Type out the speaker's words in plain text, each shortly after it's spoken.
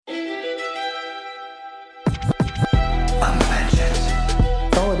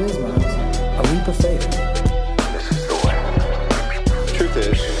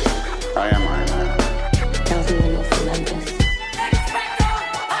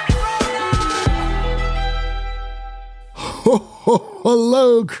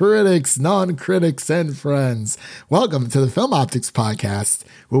Hello, critics, non-critics, and friends. Welcome to the Film Optics Podcast,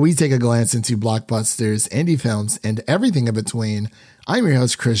 where we take a glance into blockbusters, indie films, and everything in between. I'm your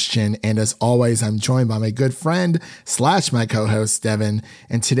host, Christian, and as always, I'm joined by my good friend / my co-host, Devin.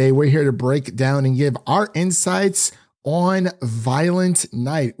 And today we're here to break down and give our insights on Violent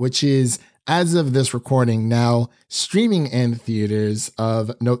Night, which is, as of this recording, now streaming in theaters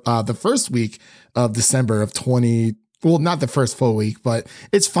of the first week of December of well, not the first full week, but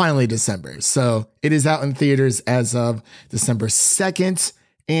it's finally December. So it is out in theaters as of December 2nd.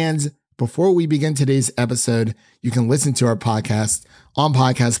 And before we begin today's episode, you can listen to our podcast on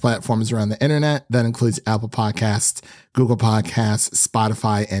podcast platforms around the internet. That includes Apple Podcasts, Google Podcasts,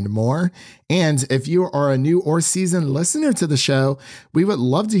 Spotify, and more. And if you are a new or seasoned listener to the show, we would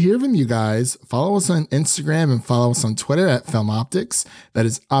love to hear from you guys. Follow us on Instagram and follow us on Twitter at Film Optics. That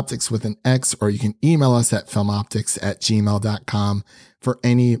is optics with an X, or you can email us at filmoptics@gmail.com for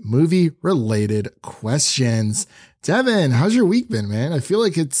any movie-related questions. Devin, how's your week been, man? I feel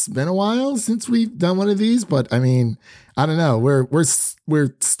like it's been a while since we've done one of these, but I mean, I don't know.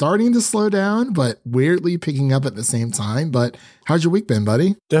 We're starting to slow down, but weirdly picking up at the same time. But how's your week been,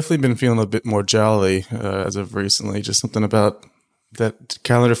 buddy? Definitely been feeling a bit more jolly as of recently. Just something about that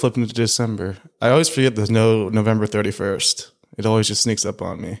calendar flipping into December. I always forget there's no November 31st. It always just sneaks up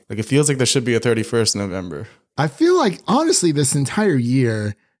on me. Like, it feels like there should be a 31st November. I feel like, honestly, this entire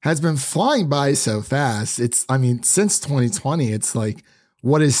year has been flying by so fast. Since 2020, it's like,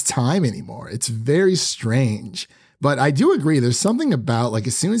 what is time anymore? It's very strange. But I do agree, there's something about, like,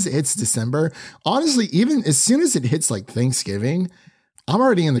 as soon as it hits December, honestly, even as soon as it hits like Thanksgiving, I'm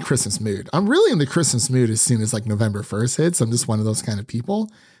already in the Christmas mood. I'm really in the Christmas mood as soon as like November 1st hits. I'm just one of those kind of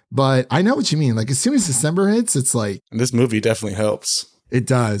people. But I know what you mean. Like, as soon as December hits, it's like, and this movie definitely helps. It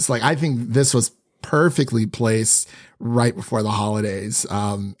does. Like, I think this was perfectly placed right before the holidays.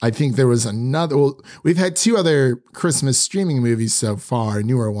 I think there was we've had two other Christmas streaming movies so far,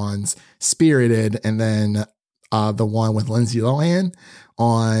 newer ones, Spirited, and then the one with Lindsay Lohan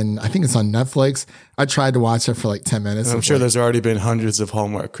I think it's on Netflix. I tried to watch it for like 10 minutes. And I'm sure there's already been hundreds of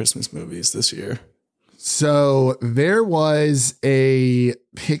Hallmark Christmas movies this year. So there was a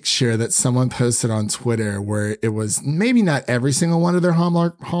picture that someone posted on Twitter where it was maybe not every single one of their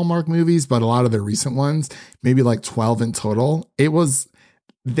Hallmark movies, but a lot of their recent ones, maybe like 12 in total. It was,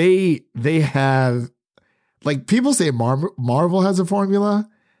 they have, like, people say Marvel has a formula.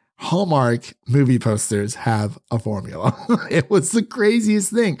 Hallmark movie posters have a formula. It was the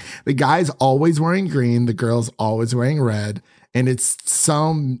craziest thing. The guy's always wearing green. The girl's always wearing red. And it's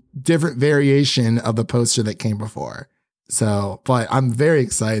some different variation of the poster that came before. So, but I'm very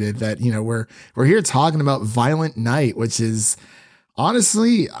excited that, we're here talking about Violent Night, which is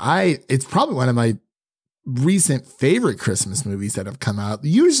honestly, it's probably one of my recent favorite Christmas movies that have come out.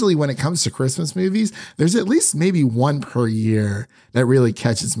 Usually when it comes to Christmas movies, there's at least maybe one per year that really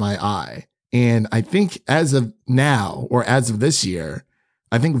catches my eye. And I think as of now, or as of this year,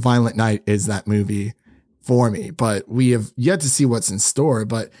 I think Violent Night is that movie for me, but we have yet to see what's in store.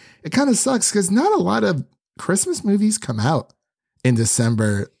 But it kind of sucks because not a lot of Christmas movies come out in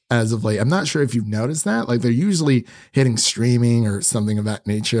December as of late. I'm not sure if you've noticed that. Like, they're usually hitting streaming or something of that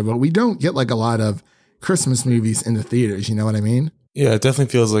nature, but we don't get like a lot of Christmas movies in the theaters. You know what I mean? Yeah, it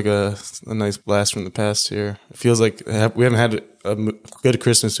definitely feels like a nice blast from the past here. It feels like we haven't had a good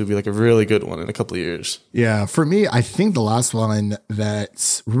Christmas movie, like a really good one, in a couple of years. Yeah, for me, I think the last one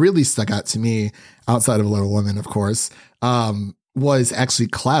that really stuck out to me, outside of Little Women, of course, was actually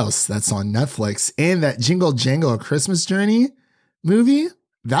Klaus. That's on Netflix. And that Jingle Jangle: A Christmas Journey movie,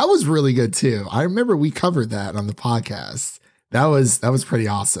 that was really good too. I remember we covered that on the podcast. That was pretty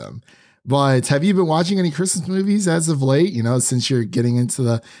awesome. But have you been watching any Christmas movies as of late, since you're getting into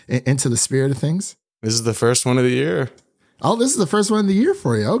the spirit of things? This is the first one of the year. Oh, this is the first one of the year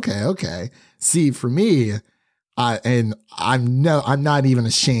for you. Okay. See, for me, and I'm not even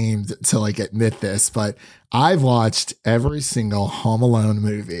ashamed to like admit this, but I've watched every single Home Alone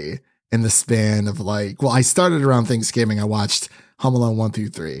movie in the span of I started around Thanksgiving. I watched Home Alone 1 through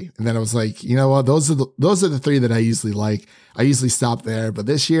 3. And then I was like, you know what? Those are the three that I usually like. I usually stop there. But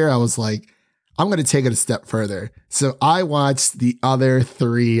this year I was like, I'm going to take it a step further. So I watched the other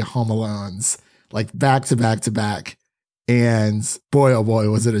 3 Home Alones, like back to back to back. And boy, oh boy,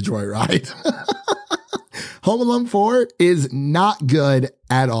 was it a joyride. Home Alone 4 is not good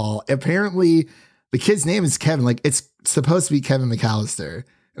at all. Apparently the kid's name is Kevin. Like, it's supposed to be Kevin McAllister.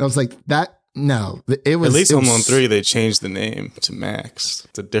 And I was like, that No, it was at least it Home was Alone 3. They changed the name to Max.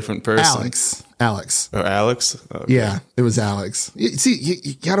 It's a different person. Alex. Or Alex? Okay. Yeah, it was Alex. See,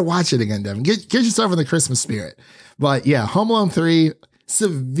 you got to watch it again, Devin. Get yourself in the Christmas spirit. But yeah, Home Alone 3,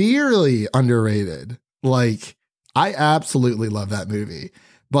 severely underrated. Like, I absolutely love that movie.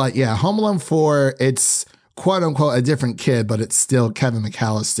 But yeah, Home Alone 4, it's quote unquote a different kid, but it's still Kevin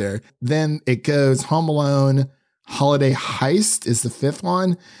McAllister. Then it goes Home Alone Holiday Heist is the fifth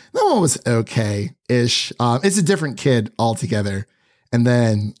one. That one was okay-ish. It's a different kid altogether. And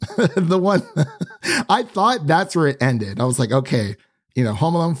then the one, I thought that's where it ended. I was like, okay,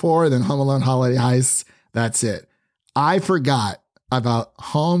 Home Alone 4, then Home Alone Holiday Heist. That's it. I forgot about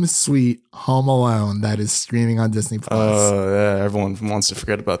Home Sweet Home Alone that is streaming on Disney+. Oh, yeah. Everyone wants to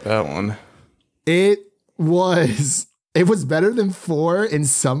forget about that one. It was better than 4 in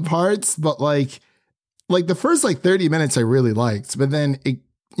some parts, but like the first 30 minutes I really liked, but then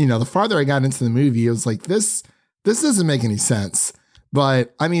the farther I got into the movie, it was like, this doesn't make any sense.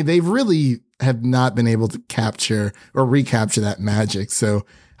 But I mean, they really have not been able to capture or recapture that magic. So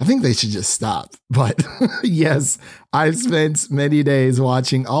I think they should just stop. But yes, I've spent many days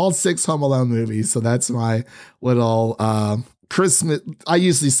watching all 6 Home Alone movies. So that's my little Christmas. I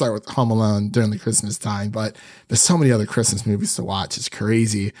usually start with Home Alone during the Christmas time, but there's so many other Christmas movies to watch. It's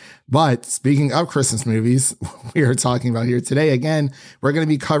crazy. But speaking of Christmas movies, we are talking about here today. Again, we're going to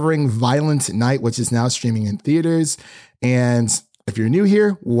be covering Violent Night, which is now streaming in theaters. And if you're new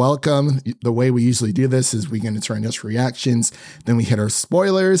here, welcome. The way we usually do this is we get into our initial reactions, then we hit our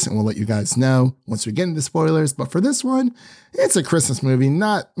spoilers, and we'll let you guys know once we get into spoilers. But for this one, it's a Christmas movie,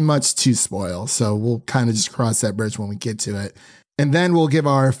 not much to spoil. So we'll kind of just cross that bridge when we get to it. And then we'll give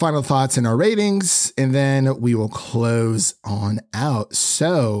our final thoughts and our ratings, and then we will close on out.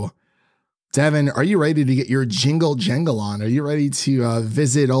 So, Devin, are you ready to get your jingle jangle on? Are you ready to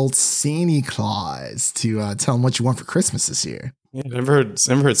visit old Santa Claus to tell him what you want for Christmas this year? Yeah, never heard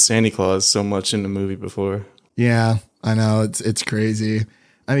Santa Claus so much in the movie before. Yeah, I know. It's crazy.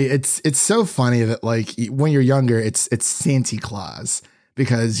 I mean, it's so funny that when you're younger, it's Santa Claus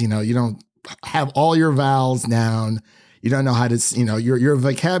because, you don't have all your vowels down. You don't know how to, your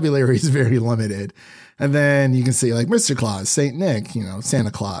vocabulary is very limited. And then you can say Mr. Claus, Saint Nick,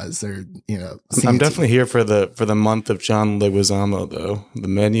 Santa Claus, or, Santa. I'm definitely here for the month of John Leguizamo, though. The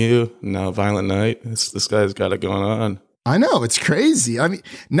Menu, now Violent Night. This guy's got it going on. I know, it's crazy. I mean,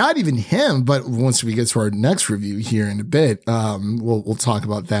 not even him, but once we get to our next review here in a bit, we'll talk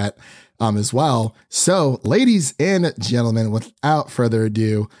about that as well. So, ladies and gentlemen, without further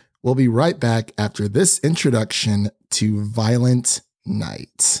ado, we'll be right back after this introduction to Violent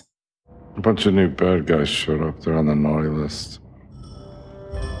Night. A bunch of new bad guys showed up. They're on the naughty list.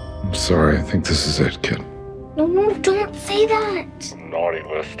 I'm sorry, I think this is it, kid. No, don't say that. Naughty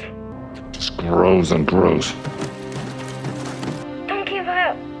list. Just grows and grows. Don't give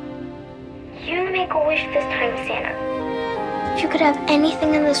up. You make a wish this time, Santa. If you could have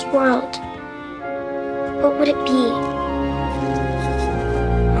anything in this world, what would it be?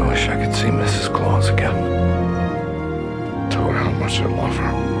 I wish I could see Mrs. Claus again. Tell her how much I love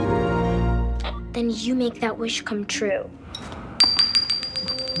her. Then you make that wish come true.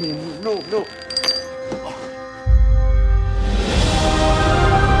 No.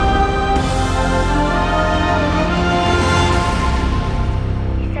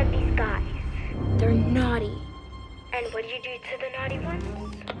 You said these guys, they're naughty. And what do you do to the naughty ones?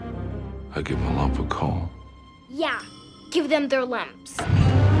 I give them a lump of coal. Yeah, give them their lumps.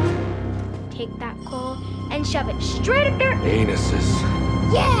 Take that coal and shove it straight up their Anuses.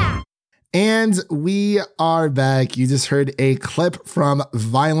 Yeah! And we are back. You just heard a clip from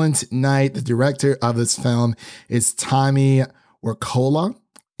Violent Night. The director of this film is Tommy Wirkola,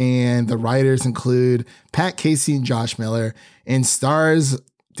 and the writers include Pat Casey and Josh Miller, and stars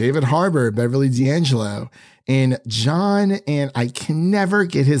David Harbour, Beverly D'Angelo, and John, and I can never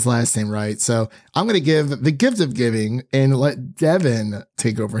get his last name right, so I'm going to give the gift of giving and let Devin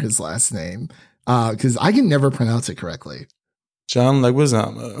take over his last name because I can never pronounce it correctly. John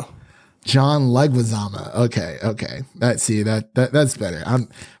Leguizamo. John Leguizamo. Okay. That's better.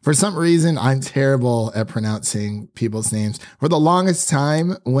 For some reason, I'm terrible at pronouncing people's names. For the longest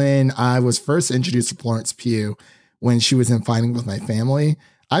time, when I was first introduced to Florence Pugh, when she was in Fighting With My Family,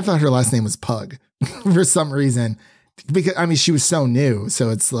 I thought her last name was Pug for some reason, because she was so new.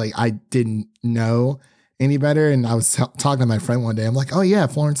 So it's like, I didn't know any better. And I was talking to my friend one day. I'm like, oh yeah,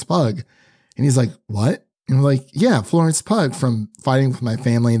 Florence Pug. And he's like, what? And I'm like, yeah, Florence Pugh from Fighting With My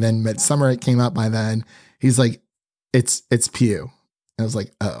Family. And then Midsummer, it came out by then. He's like, it's Pugh. And I was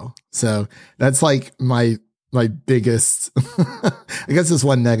like, oh. So that's like my my biggest, I guess this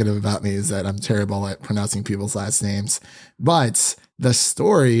one negative about me is that I'm terrible at pronouncing people's last names. But the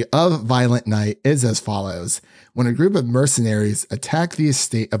story of Violent Night is as follows. When a group of mercenaries attack the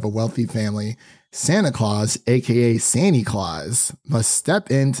estate of a wealthy family, Santa Claus, aka Santy Claus, must step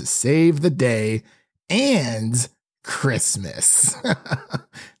in to save the day and Christmas.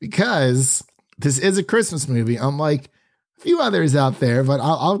 Because this is a Christmas movie, unlike a few others out there, but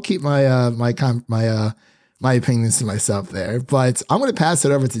I'll keep my my opinions to myself there. But I'm going to pass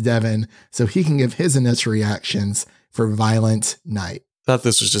it over to Devin so he can give his initial reactions for Violent Night. I thought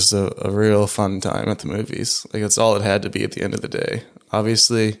this was just a real fun time at the movies. Like, that's all it had to be at the end of the day.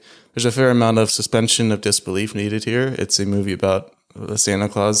 Obviously, there's a fair amount of suspension of disbelief needed here. It's a movie about the Santa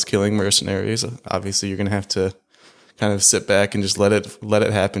Claus killing mercenaries. Obviously, you're going to have to kind of sit back and just let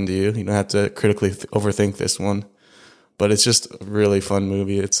it happen to you. You don't have to critically overthink this one. But it's just a really fun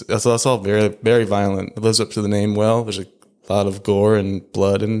movie. It's all very, very violent. It lives up to the name well. There's a lot of gore and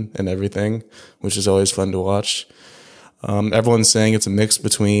blood and everything, which is always fun to watch. Everyone's saying it's a mix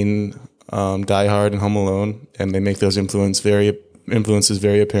between Die Hard and Home Alone, and they make those influences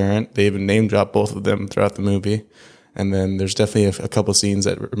very apparent. They even name drop both of them throughout the movie. And then there's definitely a couple scenes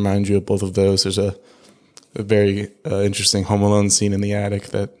that remind you of both of those. There's a very interesting Home Alone scene in the attic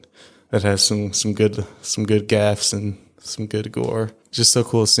that has some good gaffes and some good gore. Just so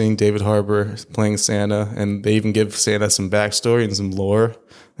cool seeing David Harbour playing Santa, and they even give Santa some backstory and some lore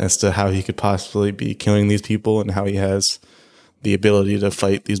as to how he could possibly be killing these people and how he has the ability to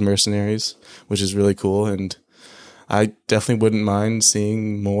fight these mercenaries, which is really cool. And I definitely wouldn't mind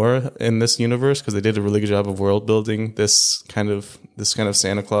seeing more in this universe because they did a really good job of world building this kind of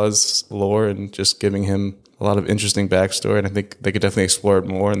Santa Claus lore and just giving him a lot of interesting backstory. And I think they could definitely explore it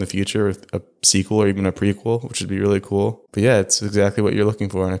more in the future with a sequel or even a prequel, which would be really cool. But yeah, it's exactly what you're looking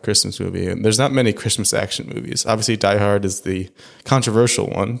for in a Christmas movie. And there's not many Christmas action movies. Obviously, Die Hard is the controversial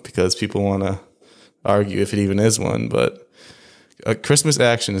one because people want to argue if it even is one. But a Christmas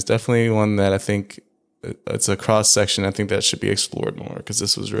action is definitely one that I think it's a cross section. I think that should be explored more because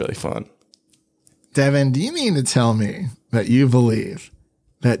this was really fun. Devin, do you mean to tell me that you believe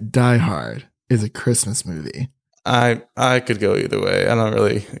that Die Hard is a Christmas movie? I could go either way. I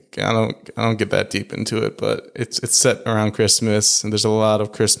don't get that deep into it, but it's set around Christmas and there's a lot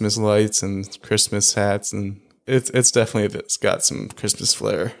of Christmas lights and Christmas hats, and it's got some Christmas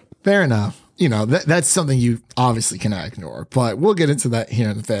flair. Fair enough. You know, that's something you obviously cannot ignore, but we'll get into that here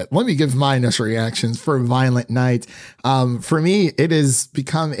in a bit. Let me give my initial reactions for Violent Night. For me, it has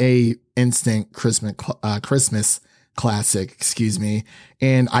become a instant Christmas classic,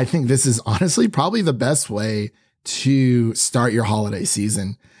 and I think this is honestly probably the best way to start your holiday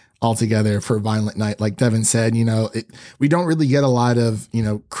season altogether for Violent Night. Like Devin said, we don't really get a lot of,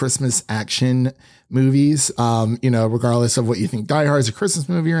 Christmas action movies, regardless of what you think Die Hard is a Christmas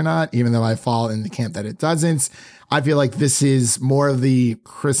movie or not, even though I fall in the camp that it doesn't. I feel like this is more of the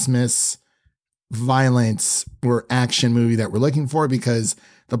Christmas violence or action movie that we're looking for because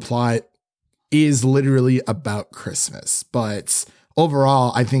the plot is literally about Christmas. But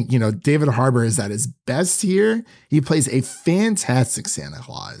overall, I think, David Harbour is at his best here. He plays a fantastic Santa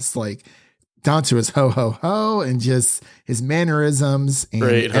Claus, like down to his ho, ho, ho, and just his mannerisms and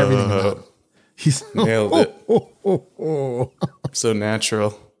great everything. Ho, ho, ho. He's nailed it. So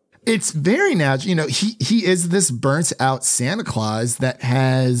natural. It's very natural. He is this burnt out Santa Claus that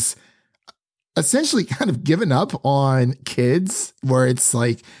has essentially kind of given up on kids, where it's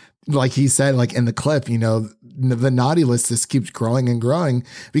like he said, like in the clip, the naughty list just keeps growing and growing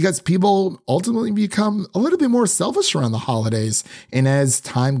because people ultimately become a little bit more selfish around the holidays. And as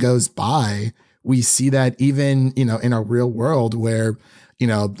time goes by, we see that even, in our real world where,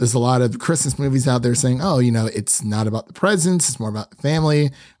 there's a lot of Christmas movies out there saying, oh, it's not about the presents, it's more about the family.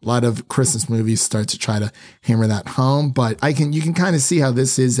 A lot of Christmas movies start to try to hammer that home, but you can kind of see how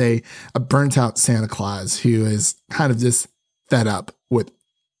this is a burnt out Santa Claus who is kind of just fed up with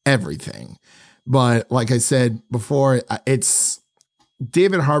everything. But like I said before, it's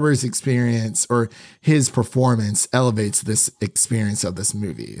David Harbour's experience, or his performance elevates this experience of this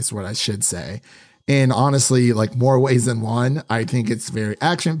movie is what I should say. And honestly, like more ways than one, I think it's very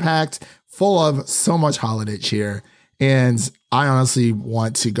action packed, full of so much holiday cheer. And I honestly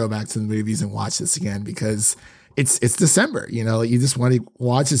want to go back to the movies and watch this again because it's December, you just want to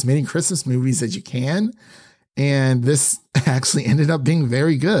watch as many Christmas movies as you can. And this actually ended up being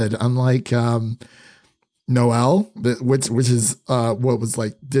very good, unlike Noel, which is what was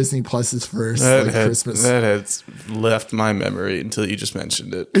like Disney Plus's first Christmas. That had left my memory until you just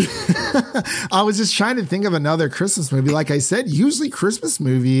mentioned it. I was just trying to think of another Christmas movie. Like I said, usually Christmas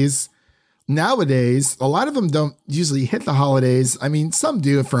movies nowadays, a lot of them don't usually hit the holidays. I mean, some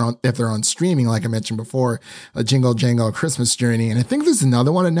do if they're on streaming, like I mentioned before, a Jingle Jangle, A Christmas Journey. And I think there's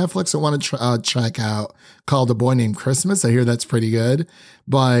another one on Netflix I want to check out called A Boy Named Christmas. I hear that's pretty good.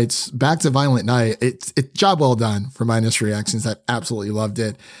 But back to Violent Night, it's job well done for my initial reactions. I absolutely loved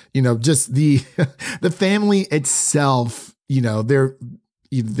it. You know, just the family itself, you know,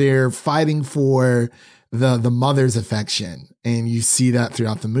 they're fighting for the mother's affection, and you see that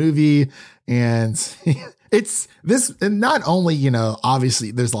throughout the movie. And it's this, and not only, you know,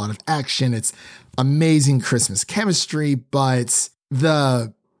 obviously there's a lot of action, it's amazing Christmas chemistry, but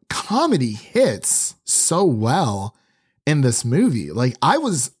the comedy hits so well in this movie. Like, I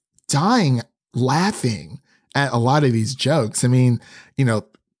was dying laughing at a lot of these jokes. I mean, you know,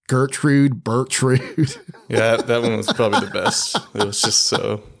 Bertrude. Yeah, that one was probably the best. It was just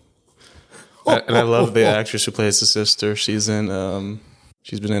so. And I love the actress who plays the sister. She's been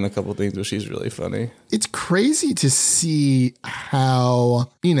in a couple things, but she's really funny. It's crazy to see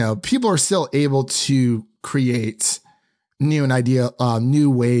how, you know, people are still able to create new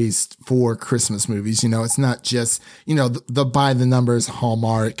ways for Christmas movies. You know, it's not just, you know, the by the numbers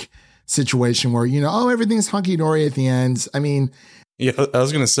Hallmark situation where, you know, oh, everything's hunky dory at the end. I mean, yeah, I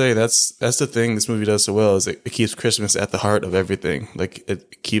was gonna say that's the thing this movie does so well is it keeps Christmas at the heart of everything. Like,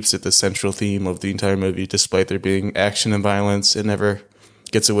 it keeps it the central theme of the entire movie, despite there being action and violence. It never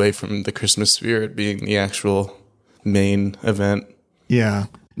gets away from the Christmas spirit being the actual main event. Yeah.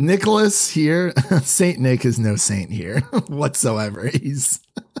 Nicholas here, Saint Nick is no saint here whatsoever. He's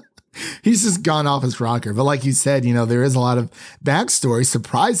just gone off his rocker. But like you said, you know, there is a lot of backstory,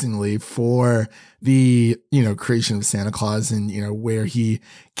 surprisingly, for the, you know, creation of Santa Claus and, you know, where he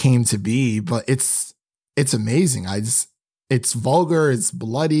came to be. But it's amazing. It's vulgar. It's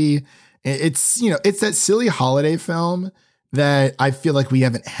bloody. It's, you know, it's that silly holiday film that I feel like we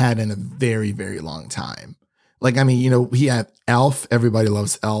haven't had in a very, very long time. Like, I mean, you know, we have Elf. Everybody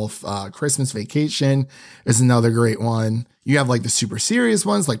loves Elf. Christmas Vacation is another great one. You have like the super serious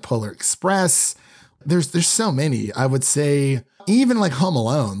ones like Polar Express. There's so many. I would say even like Home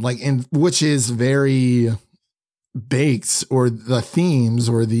Alone, like, which is very baked, or the themes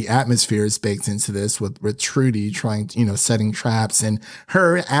or the atmosphere is baked into this with Trudy trying to, you know, setting traps, and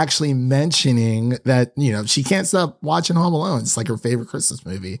her actually mentioning that, you know, she can't stop watching Home Alone. It's like her favorite Christmas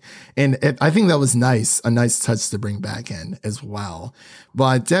movie. And I think that was a nice touch to bring back in as well.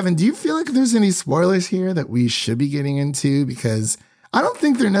 But Devin, do you feel like there's any spoilers here that we should be getting into? Because I don't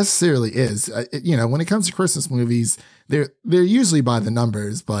think there necessarily is. You know, when it comes to Christmas movies, they're usually by the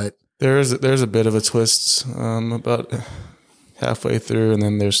numbers, but there's a bit of a twist about halfway through, and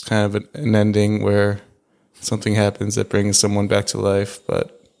then there's kind of an ending where something happens that brings someone back to life,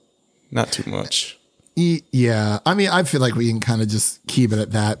 but not too much. Yeah, I mean, I feel like we can kind of just keep it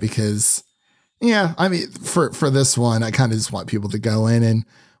at that because, yeah, I mean, for this one, I kind of just want people to go in and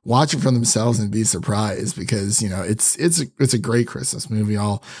watch it for themselves and be surprised because, you know, it's a great Christmas movie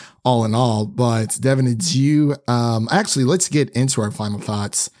all in all. But Devin, did you actually, let's get into our final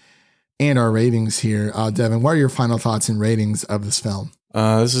thoughts and our ratings here. Devin, what are your final thoughts and ratings of this film?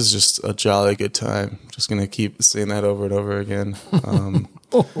 This is just a jolly good time. Just going to keep saying that over and over again.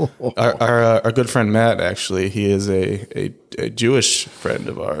 Our good friend Matt, actually, he is a Jewish friend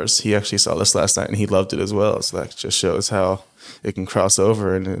of ours. He actually saw this last night and he loved it as well. So that just shows how it can cross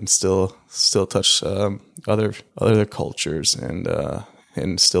over and still touch other cultures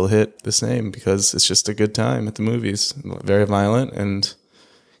and still hit the same, because it's just a good time at the movies. Very violent and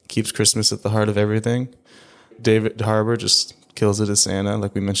keeps Christmas at the heart of everything. David Harbour just kills it as Santa,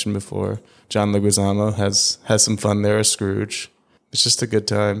 like we mentioned before. John Leguizamo has some fun there as Scrooge. It's just a good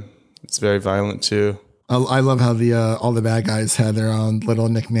time. It's very violent too. I love how all the bad guys had their own little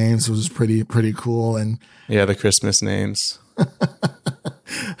nicknames, which was pretty cool. And yeah, the Christmas names.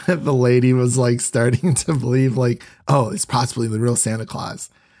 The lady was like starting to believe like, oh, it's possibly the real Santa Claus.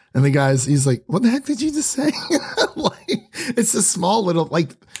 And he's like, what the heck did you just say? Like, it's a small little,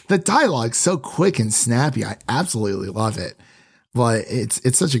 like, the dialogue's so quick and snappy. I absolutely love it. But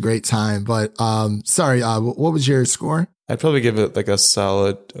it's such a great time. But sorry, what was your score? I'd probably give it like a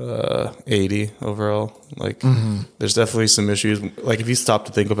solid 80 overall. Like, There's definitely some issues. Like, if you stop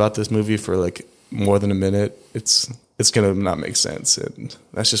to think about this movie for like more than a minute, it's gonna not make sense, and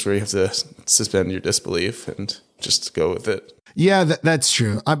that's just where you have to suspend your disbelief and just go with it. Yeah, that's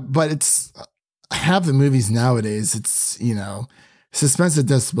true. But it's half the movies nowadays. It's, you know, suspense of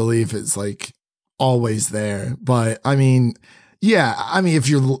disbelief is like always there. But I mean, yeah, I mean, if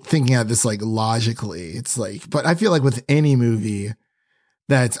you're thinking at this like logically, it's like, but I feel like with any movie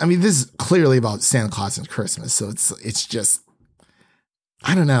this is clearly about Santa Claus and Christmas. So it's just,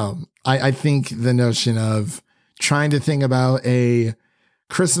 I don't know. I think the notion of trying to think about a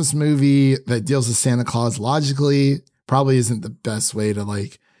Christmas movie that deals with Santa Claus logically probably isn't the best way to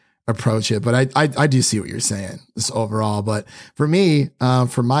like approach it. But I do see what you're saying just overall. But for me,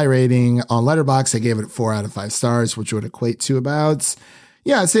 for my rating on Letterboxd, I gave it 4 out of 5 stars, which would equate to about,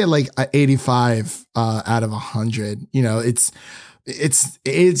 I'd say like 85 out of 100. You know, it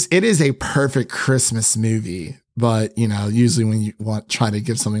is a perfect Christmas movie. But, you know, usually when you try to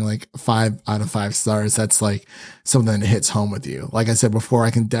give something like 5 out of 5 stars, that's like something that hits home with you. Like I said before,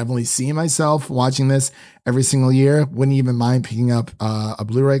 I can definitely see myself watching this every single year. Wouldn't even mind picking up a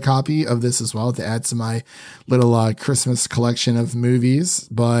Blu-ray copy of this as well to add to my little Christmas collection of movies.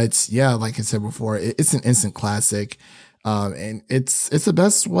 But yeah, like I said before, it's an instant classic. And it's the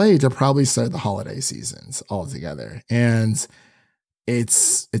best way to probably start the holiday seasons altogether. And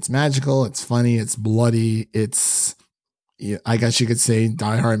it's magical. It's funny. It's bloody. I guess you could say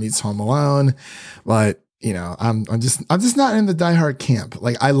Die Hard meets Home Alone, but you know, I'm just not in the Die Hard camp.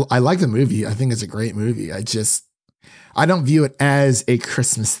 Like I like the movie. I think it's a great movie. I don't view it as a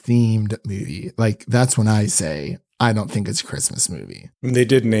Christmas themed movie. Like that's when I say I don't think it's a Christmas movie. They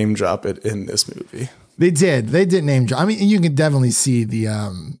did name drop it in this movie. They did name drop. I mean, you can definitely see the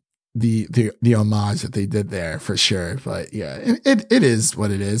homage that they did there for sure. But yeah, it is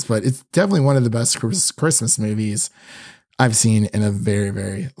what it is, but it's definitely one of the best Christmas movies I've seen in a very,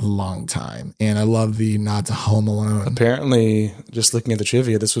 very long time. And I love the nod to Home Alone. Apparently, just looking at the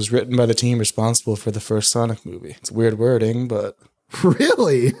trivia, this was written by the team responsible for the first Sonic movie. It's weird wording, but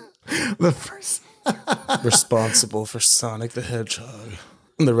really the first responsible for Sonic the Hedgehog.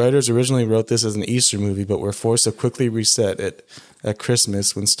 The writers originally wrote this as an Easter movie, but were forced to quickly reset it at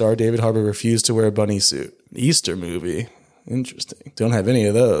Christmas when star David Harbour refused to wear a bunny suit. Easter movie. Interesting. Don't have any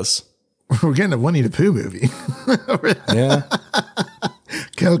of those. We're getting a Winnie the Pooh movie. Yeah.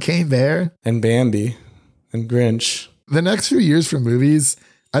 Cocaine Bear. And Bambi. And Grinch. The next few years for movies,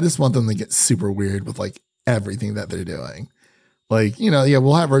 I just want them to get super weird with like everything that they're doing. Like, you know, yeah,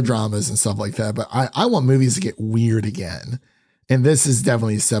 we'll have our dramas and stuff like that, but I want movies to get weird again. And this is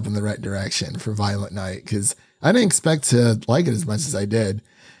definitely a step in the right direction for Violent Night because I didn't expect to like it as much as I did.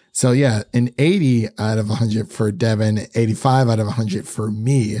 So yeah, an 80 out of 100 for Devin, 85 out of 100 for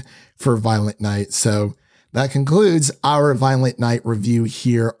me for Violent Night. So that concludes our Violent Night review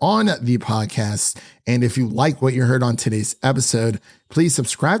here on the podcast. And if you like what you heard on today's episode, please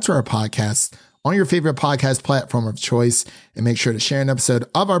subscribe to our podcast on your favorite podcast platform of choice and make sure to share an episode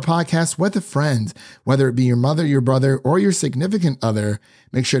of our podcast with a friend, whether it be your mother, your brother, or your significant other.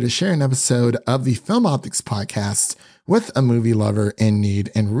 Make sure to share an episode of the Film Optics podcast with a movie lover in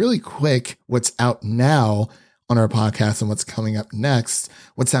need. And really quick, what's out now on our podcast and what's coming up next.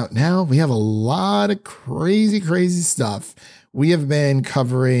 What's out now? We have a lot of crazy stuff. We have been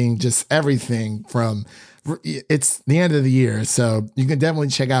covering just everything from it's the end of the year, so you can definitely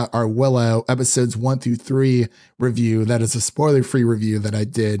check out our Willow episodes 1 through 3 review. That is a spoiler-free review that I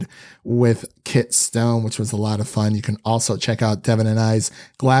did with Kit Stone, which was a lot of fun. You can also check out Devin and I's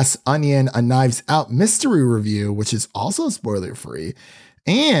Glass Onion, a Knives Out mystery review, which is also spoiler-free.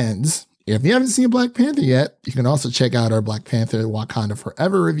 And if you haven't seen Black Panther yet, you can also check out our Black Panther Wakanda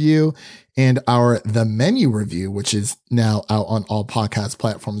Forever review and our The Menu review, which is now out on all podcast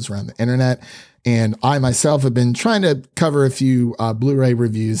platforms around the internet. And I myself have been trying to cover a few Blu-ray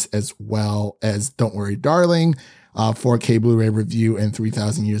reviews as well as Don't Worry Darling, 4K Blu-ray review and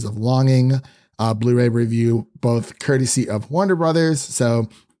 3,000 Years of Longing Blu-ray review, both courtesy of Warner Brothers. So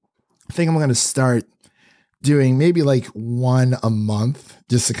I think I'm going to start doing maybe like one a month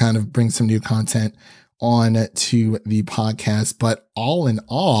just to kind of bring some new content on to the podcast. But all in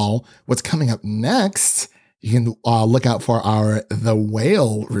all, what's coming up next, you can look out for our The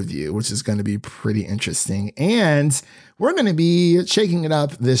Whale review, which is going to be pretty interesting. And we're going to be shaking it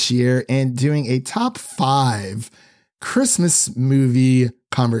up this year and doing a top 5 Christmas movie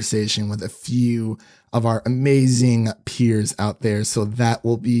conversation with a few of our amazing peers out there. So that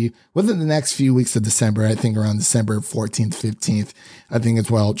will be within the next few weeks of December. I think around December 14th, 15th, I think as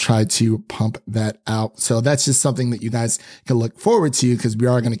well. Try to pump that out. So that's just something that you guys can look forward to because we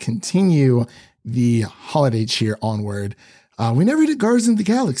are going to continue the holiday cheer onward. We never did Guardians of the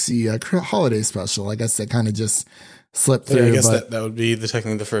Galaxy holiday special. I guess that kind of just slipped through. Yeah, I guess that would be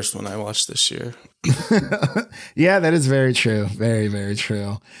technically the first one I watched this year. Yeah, that is very true. Very, very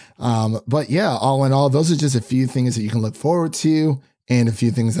true. But yeah, all in all, those are just a few things that you can look forward to and a few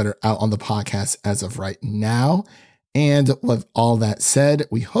things that are out on the podcast as of right now. And with all that said,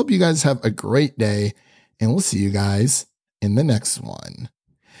 we hope you guys have a great day and we'll see you guys in the next one.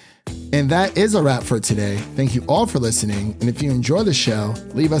 And that is a wrap for today. Thank you all for listening. And if you enjoy the show,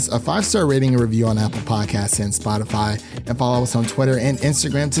 leave us a 5-star rating and review on Apple Podcasts and Spotify, and follow us on Twitter and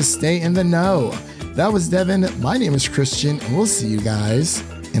Instagram to stay in the know. That was Devin. My name is Christian, and we'll see you guys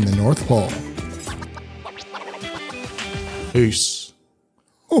in the North Pole. Peace.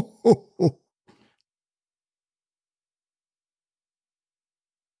 Ho, ho, ho.